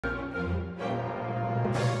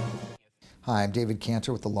Hi, I'm David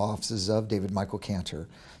Cantor with the Law Offices of David Michael Cantor.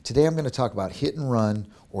 Today I'm going to talk about hit and run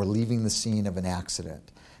or leaving the scene of an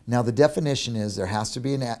accident. Now the definition is there has to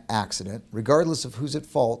be an accident, regardless of who's at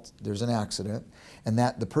fault, there's an accident, and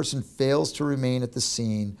that the person fails to remain at the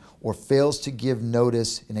scene or fails to give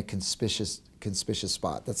notice in a conspicuous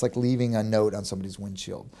spot. That's like leaving a note on somebody's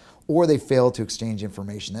windshield. Or they fail to exchange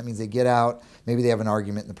information. That means they get out, maybe they have an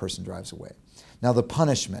argument and the person drives away. Now the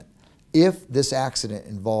punishment. If this accident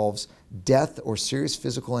involves death or serious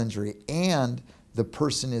physical injury and the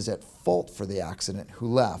person is at fault for the accident who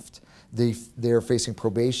left, they're facing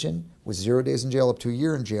probation with 0 days in jail up to a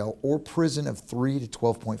year in jail or prison of 3 to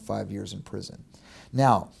 12.5 years in prison.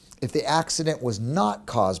 Now, if the accident was not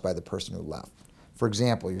caused by the person who left, for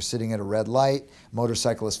example, you're sitting at a red light,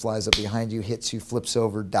 motorcyclist flies up behind you, hits you, flips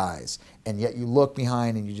over, dies, and yet you look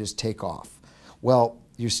behind and you just take off. Well,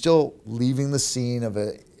 you're still leaving the scene of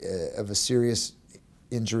a serious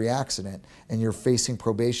injury accident, and you're facing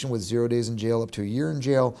probation with 0 days in jail up to a year in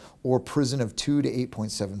jail or prison of 2 to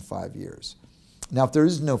 8.75 years. Now, if there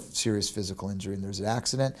is no serious physical injury and there's an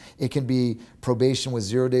accident, it can be probation with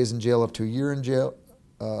 0 days in jail up to a year in jail,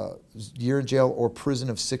 or prison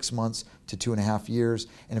of 6 months to 2.5 years.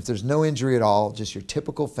 And if there's no injury at all, just your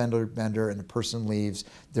typical fender bender, and the person leaves,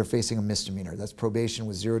 they're facing a misdemeanor. That's probation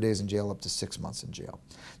with 0 days in jail up to 6 months in jail.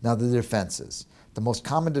 Now the defenses. The most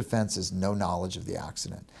common defense is no knowledge of the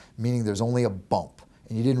accident, meaning there's only a bump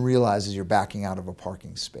and you didn't realize as you're backing out of a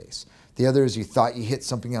parking space. The other is you thought you hit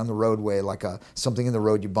something on the roadway, like something in the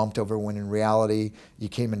road you bumped over, when in reality you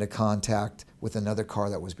came into contact with another car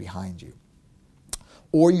that was behind you.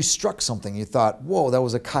 Or you struck something, you thought, whoa, that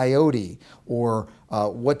was a coyote, or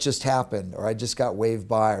what just happened, or I just got waved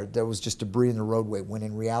by, or there was just debris in the roadway, when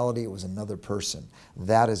in reality it was another person.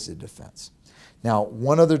 That is the defense. Now,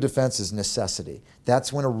 one other defense is necessity.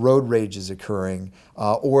 That's when a road rage is occurring,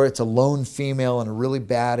 or it's a lone female in a really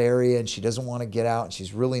bad area and she doesn't want to get out and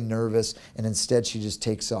she's really nervous, and instead she just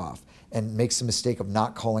takes off and makes the mistake of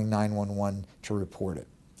not calling 911 to report it.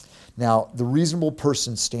 Now, the reasonable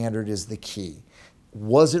person standard is the key.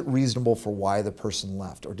 Was it reasonable for why the person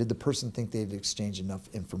left, or did the person think they'd exchanged enough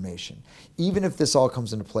information? Even if this all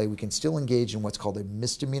comes into play, we can still engage in what's called a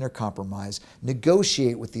misdemeanor compromise,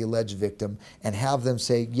 negotiate with the alleged victim, and have them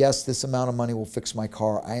say, yes, this amount of money will fix my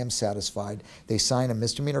car, I am satisfied. They sign a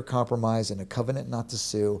misdemeanor compromise and a covenant not to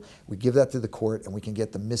sue. We give that to the court and we can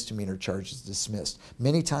get the misdemeanor charges dismissed.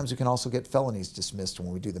 Many times we can also get felonies dismissed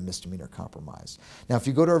when we do the misdemeanor compromise. Now, if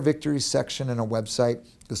you go to our victories section on our website,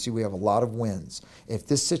 you'll see we have a lot of wins. If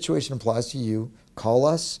this situation applies to you, call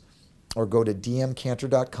us or go to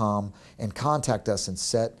dmcantor.com and contact us and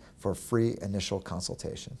set for a free initial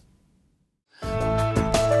consultation.